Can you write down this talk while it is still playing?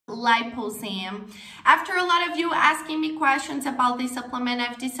Lipozem. After a lot of you asking me questions about this supplement,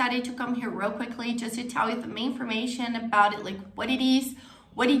 I've decided to come here real quickly just to tell you the main information about it, like what it is,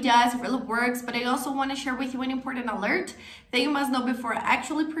 what it does, if it really works. But I also want to share with you an important alert that you must know before I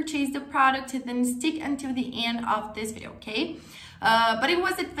actually purchase the product, and then stick until the end of this video, okay? But it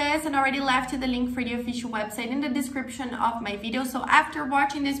was advanced and already left the link for the official website in the description of my video. So after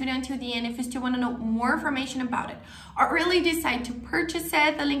watching this video until the end, if you still want to know more information about it or really decide to purchase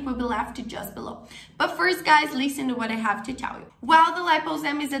it, the link will be left just below. But first, guys, listen to what I have to tell you. Well, the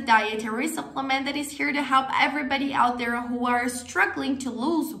Lipozem is a dietary supplement that is here to help everybody out there who are struggling to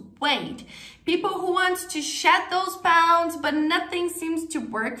lose weight. People who want to shed those pounds, but nothing seems to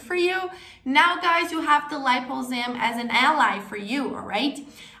work for you. Now, guys, you have the Lipozem as an ally for you, all right?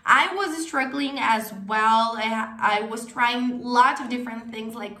 I was struggling as well. I was trying lots of different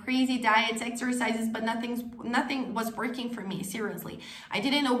things like crazy diets, exercises, but nothing was working for me, seriously. I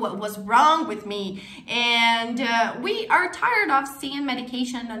didn't know what was wrong with me. And we are tired of seeing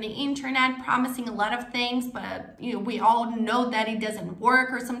medication on the internet promising a lot of things, but you know, we all know that it doesn't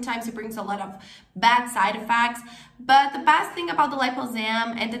work, or sometimes it brings a lot of bad side effects. But the best thing about the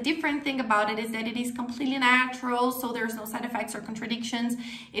Lipozem, and the different thing about it, is that it is completely natural, so there's no side effects or contradictions.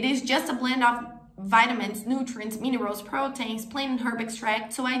 It is just a blend of vitamins, nutrients, minerals, proteins, plain herb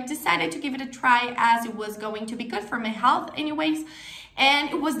extract. So I decided to give it a try, as it was going to be good for my health anyways. And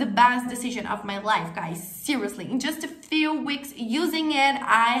it was the best decision of my life, guys. Seriously, in just a few weeks using it,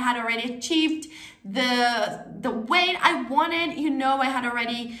 I had already achieved the weight I wanted. You know, I had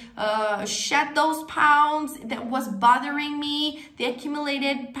already shed those pounds that was bothering me. The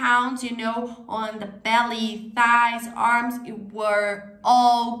accumulated pounds, you know, on the belly, thighs, arms, it were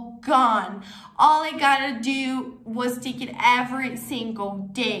all gone. All I gotta do was take it every single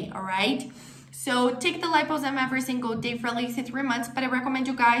day, all right? So take the Lipozem every single day for at least 3 months, but I recommend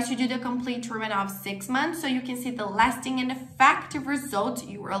you guys to do the complete treatment of 6 months so you can see the lasting and effective results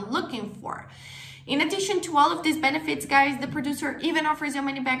you are looking for. In addition to all of these benefits, guys, the producer even offers you a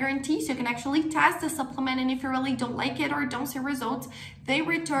money-back guarantee, so you can actually test the supplement, and if you really don't like it or don't see results, they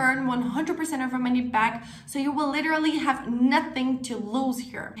return 100% of your money back, so you will literally have nothing to lose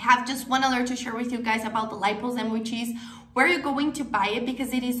here. I have just one alert to share with you guys about the Lipozem, which is where you're going to buy it,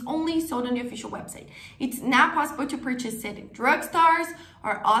 because it is only sold on the official website. It's not possible to purchase it in drugstores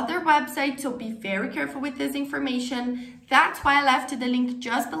or other websites, so be very careful with this information. That's why I left the link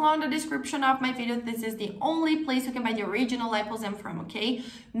just below in the description of my video. This is the only place you can buy the original Lipozem from, okay?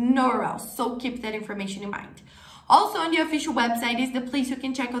 Nowhere else, so keep that information in mind. Also, on the official website is the place you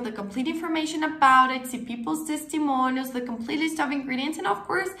can check out the complete information about it, see people's testimonials, the complete list of ingredients, and of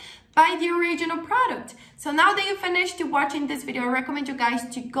course, buy the original product. So now that you finished watching this video, I recommend you guys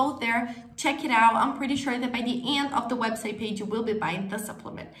to go there, check it out. I'm pretty sure that by the end of the website page, you will be buying the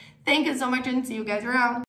supplement. Thank you so much, and see you guys around.